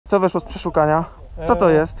Co wyszło z przeszukania? Co to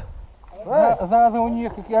jest? Znalazłem u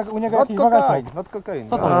niego jakiś woreczek. Not cocaine.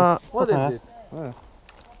 Co to jest? What is it?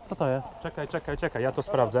 Co to jest? Czekaj, ja to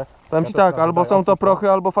sprawdzę. Powiem ci tak, albo są to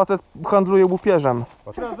prochy, albo facet handluje łupieżem.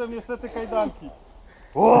 Razem niestety kajdanki.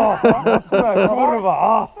 O,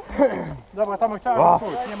 kurwa! Dobra, tam chciałem,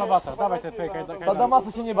 nie ma bata. Dawaj te twoje kajdanki.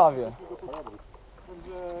 Sadamasu się nie bawię.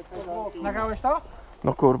 Nagrałeś to?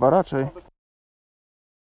 No kurwa, raczej.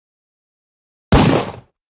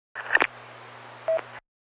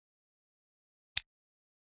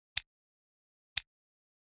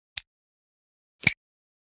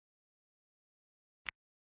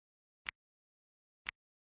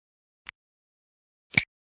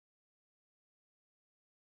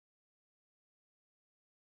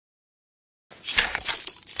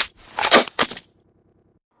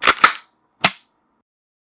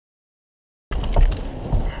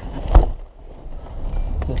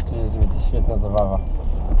 Coś czuję, że będzie świetna zabawa.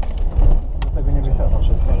 Do tego nie wysiadam.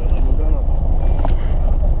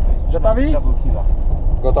 Gotowi?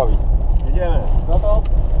 Gotowi. Jedziemy. Gotow.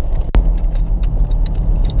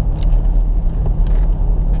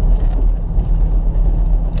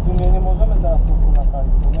 W sumie nie możemy teraz po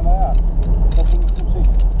naprawić, bo nie ma jak. To się nikt nie przyjdzie.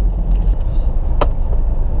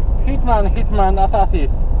 Hitman,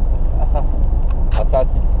 Assassin.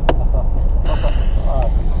 Assassin.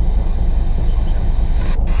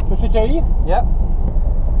 Słyszycie ich? Nie.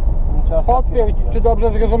 Potwierdź, czy dobrze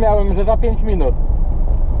zrozumiałem, że za 5 minut.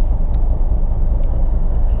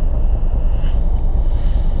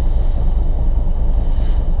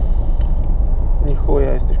 Nie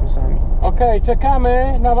chuja, jesteśmy sami. Okej,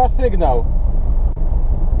 czekamy na wasz sygnał.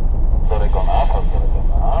 Zoregona.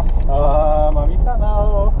 Mam ich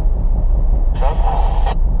kanał.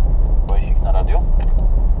 Wojsik na radio?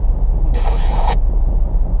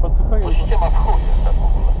 Podsłuchują. Musicie ma w chuj jest tak w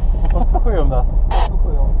ogóle. Podsłuchują nas.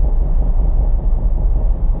 Podsłuchują.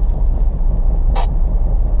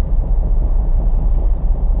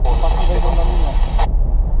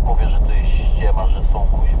 Mówię, że to jest ściema, że są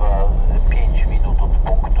kuźwa 5 minut od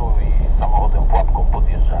punktu i samochodem pułapką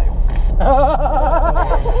podjeżdżają.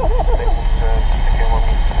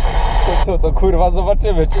 To kurwa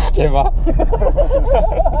zobaczymy, czy ściema.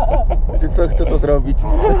 Czy co chce to zrobić?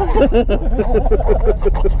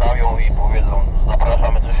 Podstawią i powiedzą,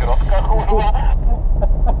 zapraszamy do środka, kurwa.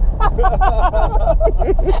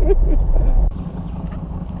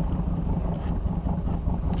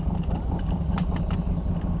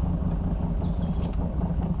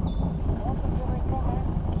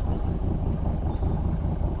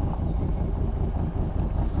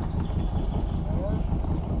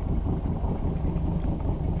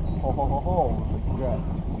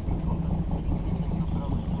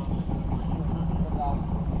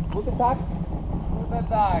 Buty tak? Buty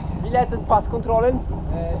tak. Ile ten pas kontrolem?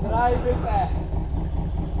 Drive te.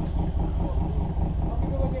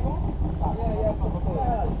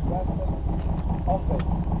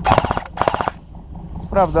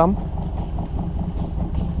 Sprawdzam.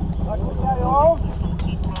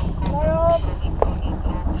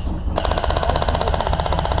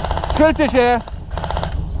 Schylcie się!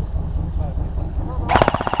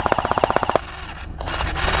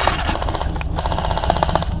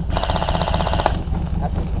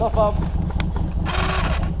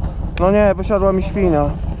 No nie, wysiadła mi świnia.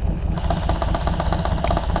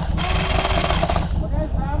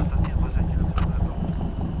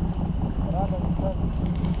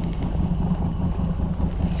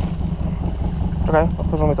 Czekaj,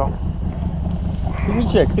 otworzymy to. Ty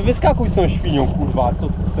Misiek, ty wyskakuj z tą świnią, kurwa, co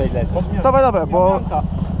tutaj leży. Dawaj, dawaj, bo...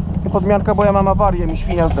 Podmianka, bo ja mam awarię, mi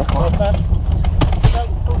świnia zdechła.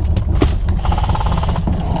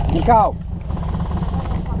 Michał!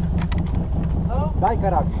 Daj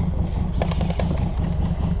karabin.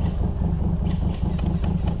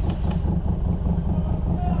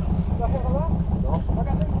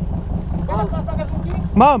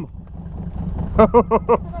 Mam!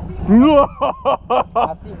 No!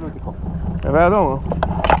 Na singlu tylko. Wiadomo.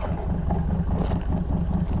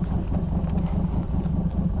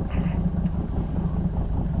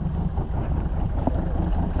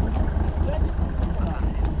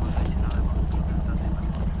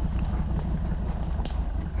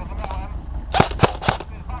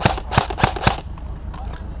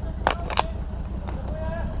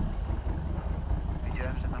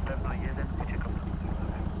 Widziałem, że na pewno jeden uciekał.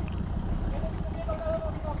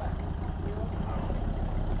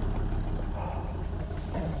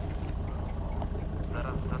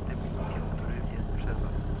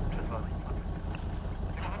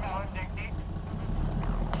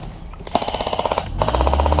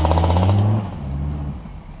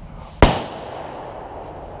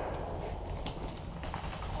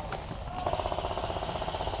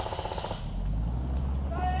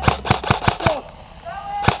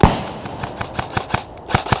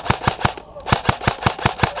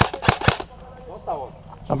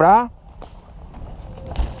 Dobra.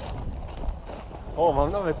 O,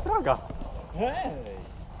 mam nawet Praga. Hej!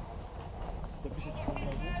 Zapiszę ci po drodze?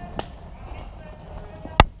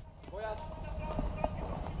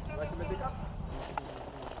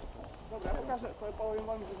 Dobra, ja pokażę, powiem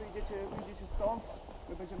wam, że wyjdziecie stąd,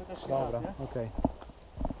 my będziemy też się Dobra, nie? okej.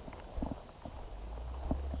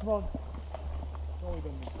 No. No idę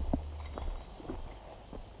mi.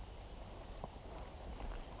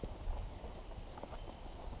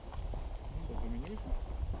 To wymieniliśmy?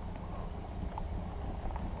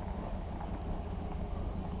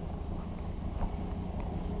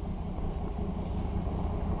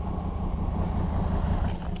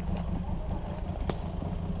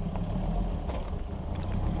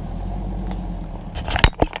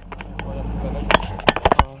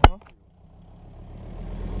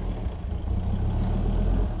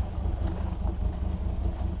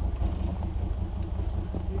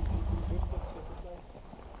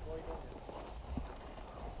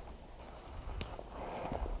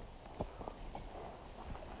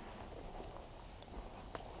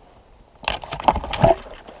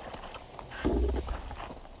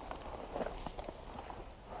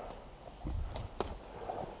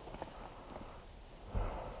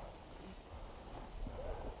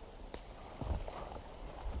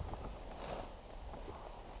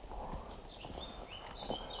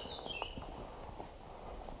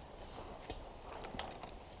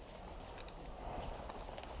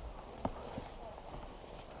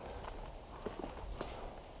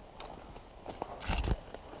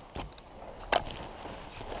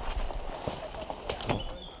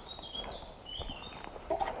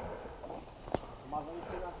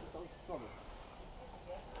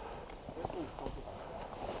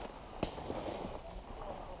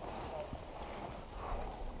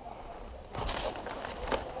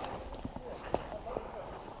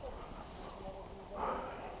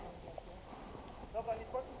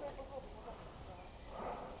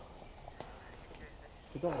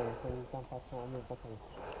 Dobra, to tam patrzą, a my patrzymy.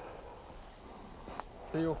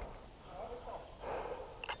 Tyju.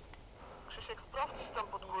 Krzysiek, sprawdź tam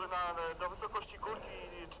pod górę do wysokości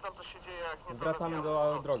górki, czy tam coś się dzieje, jak nie to Wracamy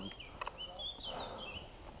zabijamy. do drogi.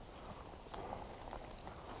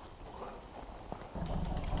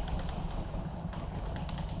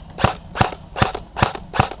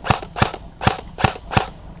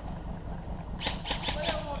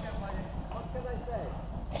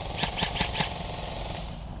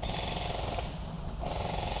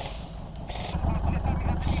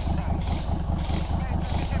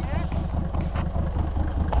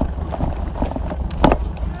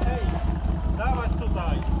 Dawać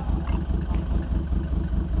tutaj.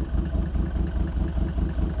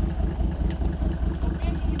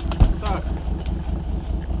 Tak.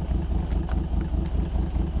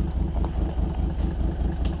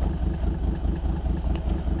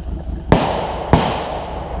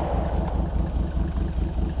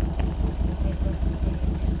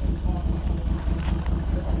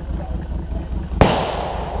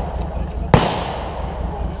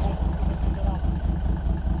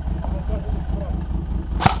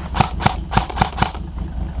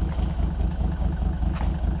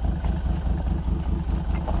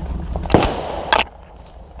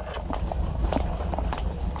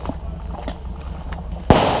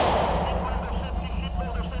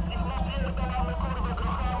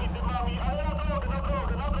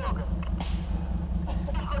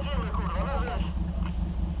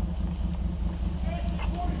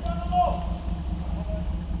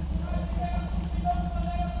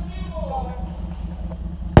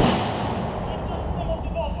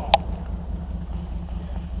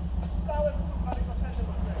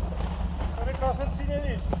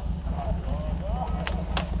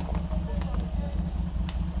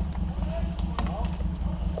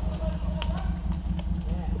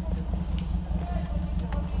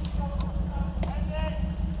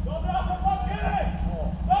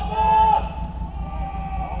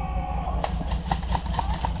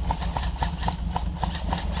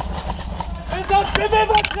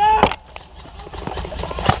 Zatrzymywać się!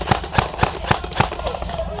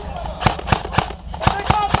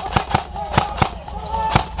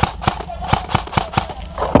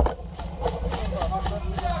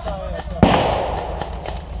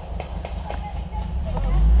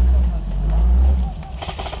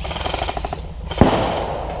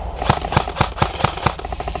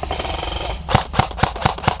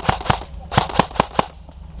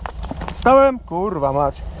 Stałem? Kurwa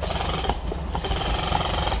mać.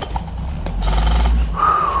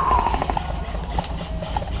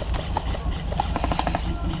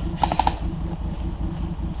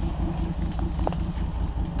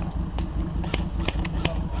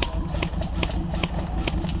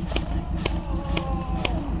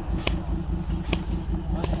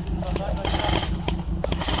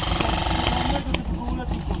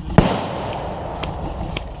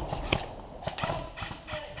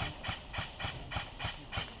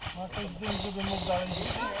 Ma ktoś dym, żeby mógł dalej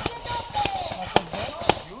iść? Ma ktoś dym?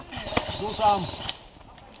 Już nie. Rzucam.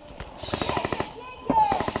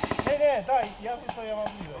 Nie, daj, ja to ja mam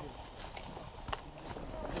bliżej.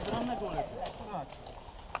 Z rannego leci. Tak.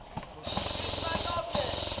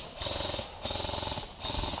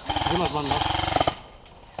 Gdzie masz bandaż?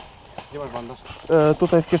 Gdzie masz bandaż?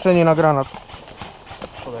 Tutaj w kieszeni na granat.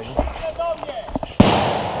 Podaj.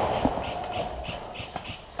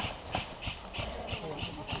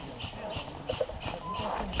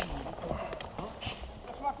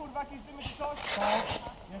 Ktoś ma kurwa jakieś dymy czy coś? Tak.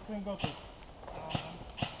 Jestem gotów.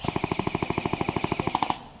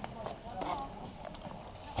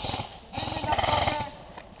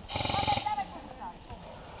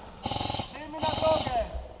 Dymy na drogę!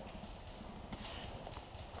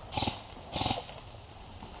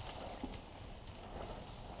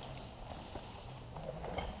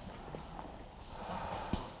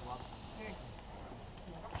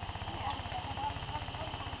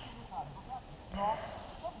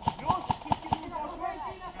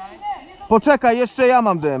 Poczekaj, jeszcze ja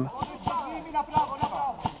mam dym. Dymy na prawo, na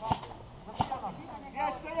prawo!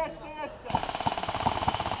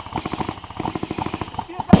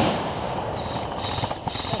 Jeszcze!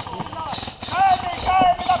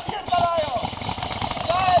 Kaemy napierdalają!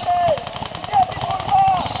 Kaemy! Idziemy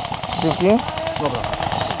kurwa! Dzięki.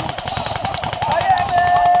 Dajemy!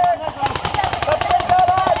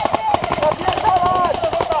 Napierdalać!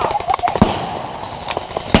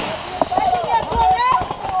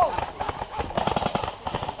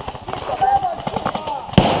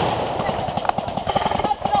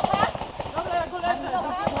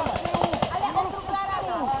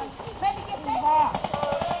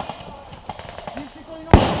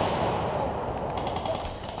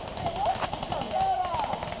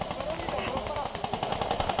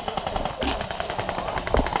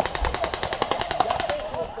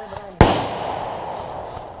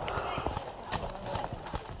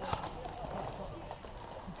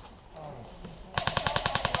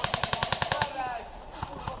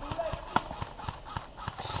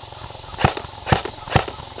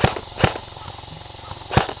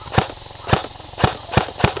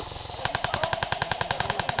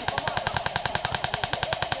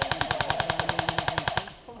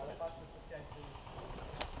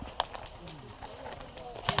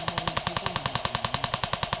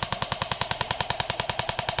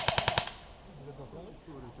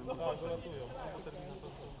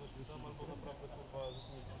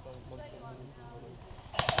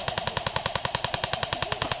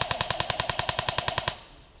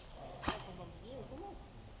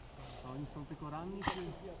 Oni są tylko ranni, czy...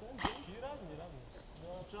 Ranni.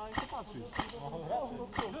 Trzeba ich popatrzeć.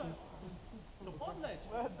 To podleć!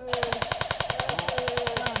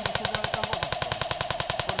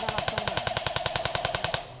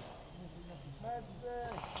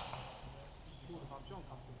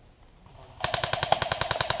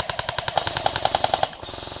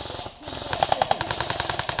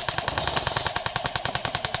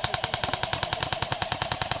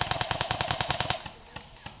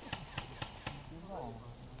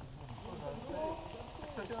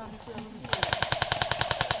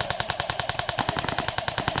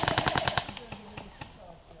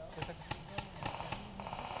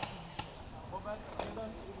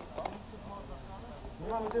 Nie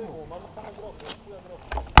mamy dymu, mamy same grochy.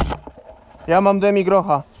 Ja mam dym i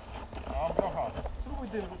grocha. Mam trochę. Spróbuj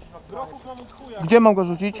dym rzucić na grochów mamy chuja. Gdzie mam go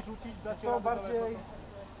rzucić? Rzucić da się Co bardziej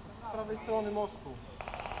z prawej strony mostu.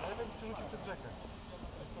 Ja bym przerzucił przez rzekę.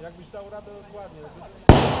 Jakbyś dał radę ładnie.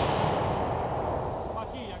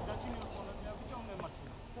 Maki, jak dacie mi osłonę, to ja wyciągnę Maki.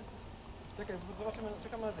 Czekaj, zobaczymy,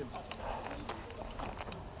 czekamy na dym.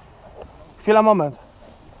 Chwila, moment.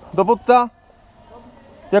 Dowódca?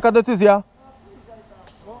 Jaka decyzja?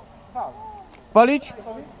 Walić?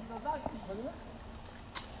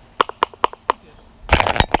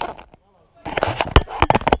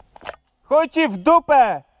 Chodź ci w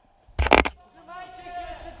dupę! Trzymajcie ich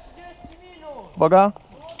jeszcze 30 minut! Boga?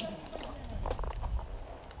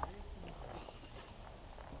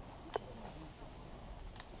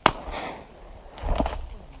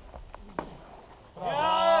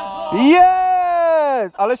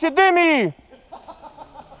 Jest! Ale się dymi!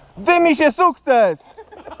 Dymi się sukces!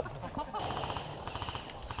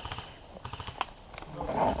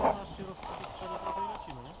 Nasz się rozstrzela prawej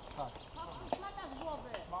lecimy, nie? Tak. Szmata z głowy.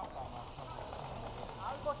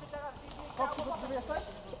 Albo się teraz biegnie, Chodź, gdzie jesteś?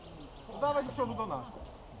 Dawaj do przodu do nas.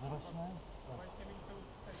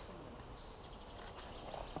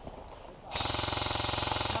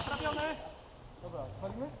 Naprawione! Dobra,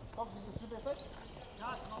 walimy? Chodź, gdzie jesteś?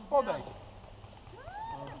 Podejdź.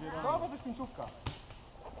 Dobra, to jest końcówka.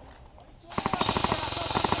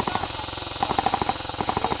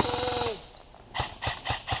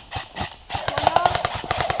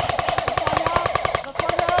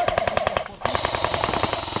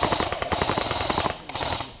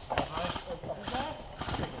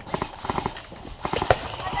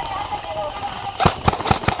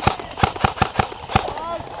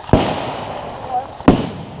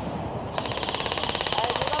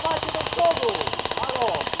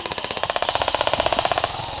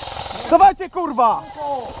 Dawajcie, kurwa!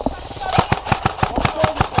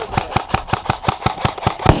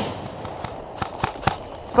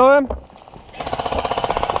 Stołem?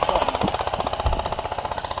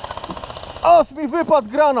 Oż mi wypadł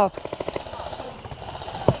granat!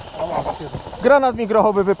 Granat mi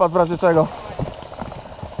grochowy wypadł w razie czego.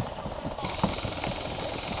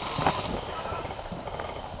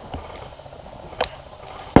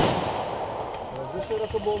 Zeszłego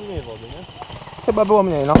to było mniej wody, nie? Chyba było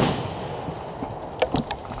mniej, no.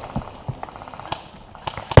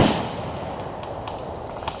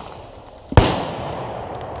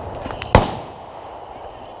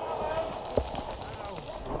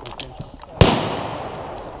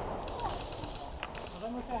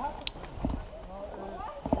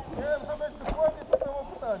 Nie wiem, zadać dokładnie to samo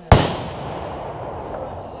pytanie.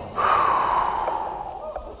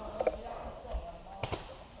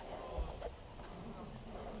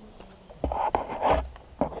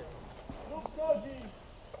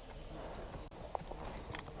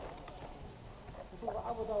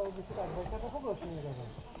 Albo dałoby się tak wejść, to w ogóle się nie da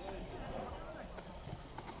wejść.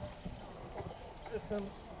 Jestem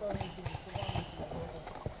totalnie zdecydowany.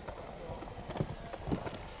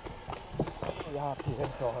 Ja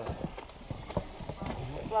pierdolę.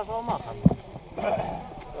 Plaża omaka.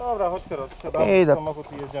 Dobra, chodź teraz, wsiadamy w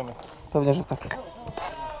samochód i jedziemy. Pewnie, że tak.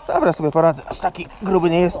 Dobra, sobie poradzę. Aż taki gruby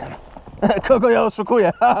nie jestem. Kogo ja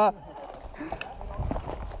oszukuję?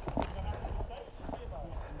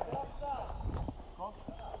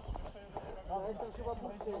 Razem to chyba 2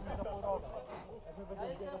 za pół roku. Jak my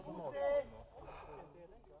będziemy biegać samochód.